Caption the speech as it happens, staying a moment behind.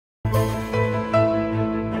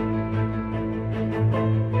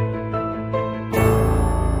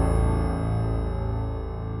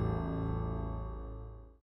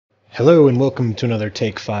Hello and welcome to another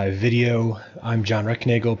Take 5 video. I'm John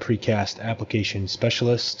Recknagel, Precast Application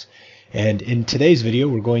Specialist, and in today's video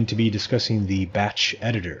we're going to be discussing the batch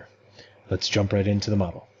editor. Let's jump right into the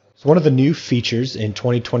model. So one of the new features in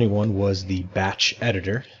 2021 was the batch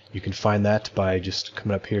editor. You can find that by just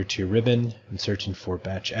coming up here to your ribbon and searching for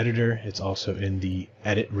batch editor. It's also in the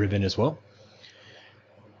edit ribbon as well.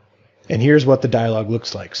 And here's what the dialog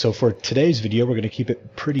looks like. So for today's video, we're going to keep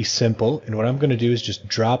it pretty simple. And what I'm going to do is just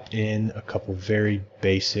drop in a couple very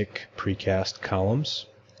basic precast columns.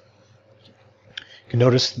 You can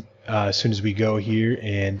notice as soon as we go here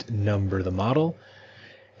and number the model,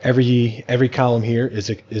 every column here is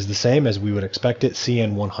the same as we would expect it,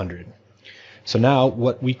 CN 100. So now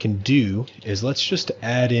what we can do is let's just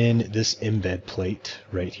add in this embed plate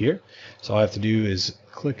right here. So all I have to do is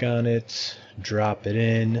click on it, drop it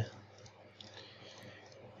in,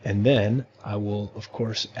 and then I will, of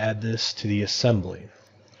course, add this to the assembly.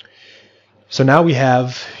 So now we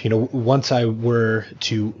have, once I were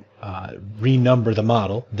to renumber the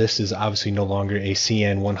model, this is obviously no longer a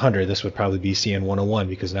CN 100. This would probably be CN 101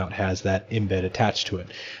 because now it has that embed attached to it.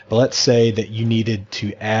 But let's say that you needed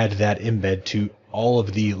to add that embed to all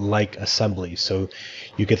of the like assemblies. So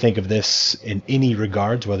you could think of this in any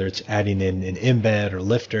regards, whether it's adding in an embed or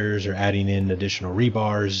lifters or adding in additional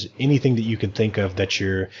rebars, anything that you can think of that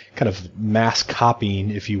you're kind of mass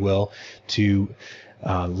copying, if you will, to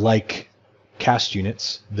like cast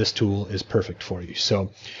units. This tool is perfect for you.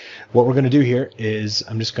 So what we're going to do here is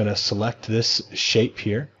I'm just going to select this shape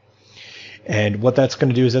here. And what that's going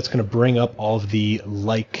to do is that's going to bring up all of the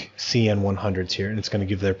like CN 100s here, and it's going to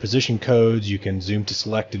give their position codes. You can zoom to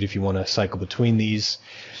select it if you want to cycle between these.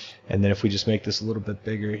 And then if we just make this a little bit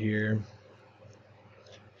bigger here,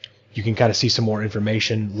 you can kind of see some more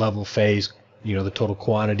information, level, phase, the total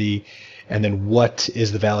quantity, and then what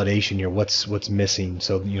is the validation here, what's missing.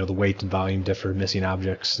 So the weight and volume differ, missing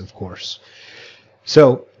objects, of course.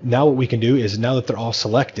 So now what we can do is, now that they're all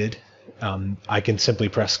selected, I can simply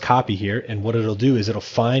press copy here, and what it'll do is it'll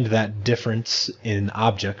find that difference in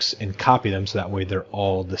objects and copy them so that way they're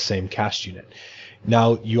all the same cast unit.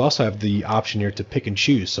 Now you also have the option here to pick and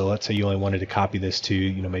choose. So let's say you only wanted to copy this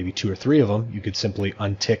to maybe 2 or 3 of them. You could simply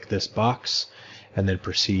untick this box and then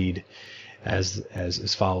proceed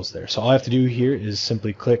as follows there. So all I have to do here is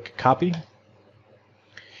simply click copy,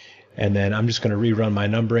 and then I'm just going to rerun my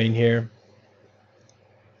numbering here.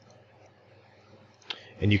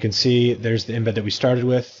 And you can see there's the embed that we started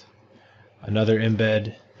with, another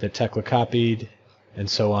embed that Tekla copied, and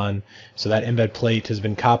so on. So that embed plate has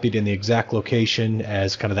been copied in the exact location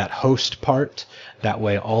as kind of that host part. That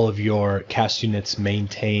way all of your cast units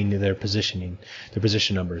maintain their position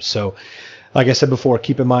numbers. So like I said before,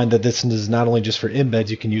 keep in mind that this is not only just for embeds.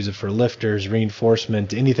 You can use it for lifters,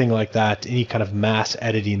 reinforcement, anything like that, any kind of mass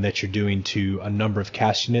editing that you're doing to a number of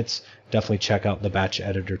cast units. Definitely check out the batch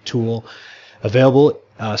editor tool. Available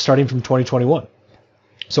starting from 2021.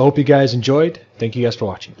 So I hope you guys enjoyed. Thank you guys for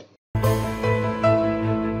watching.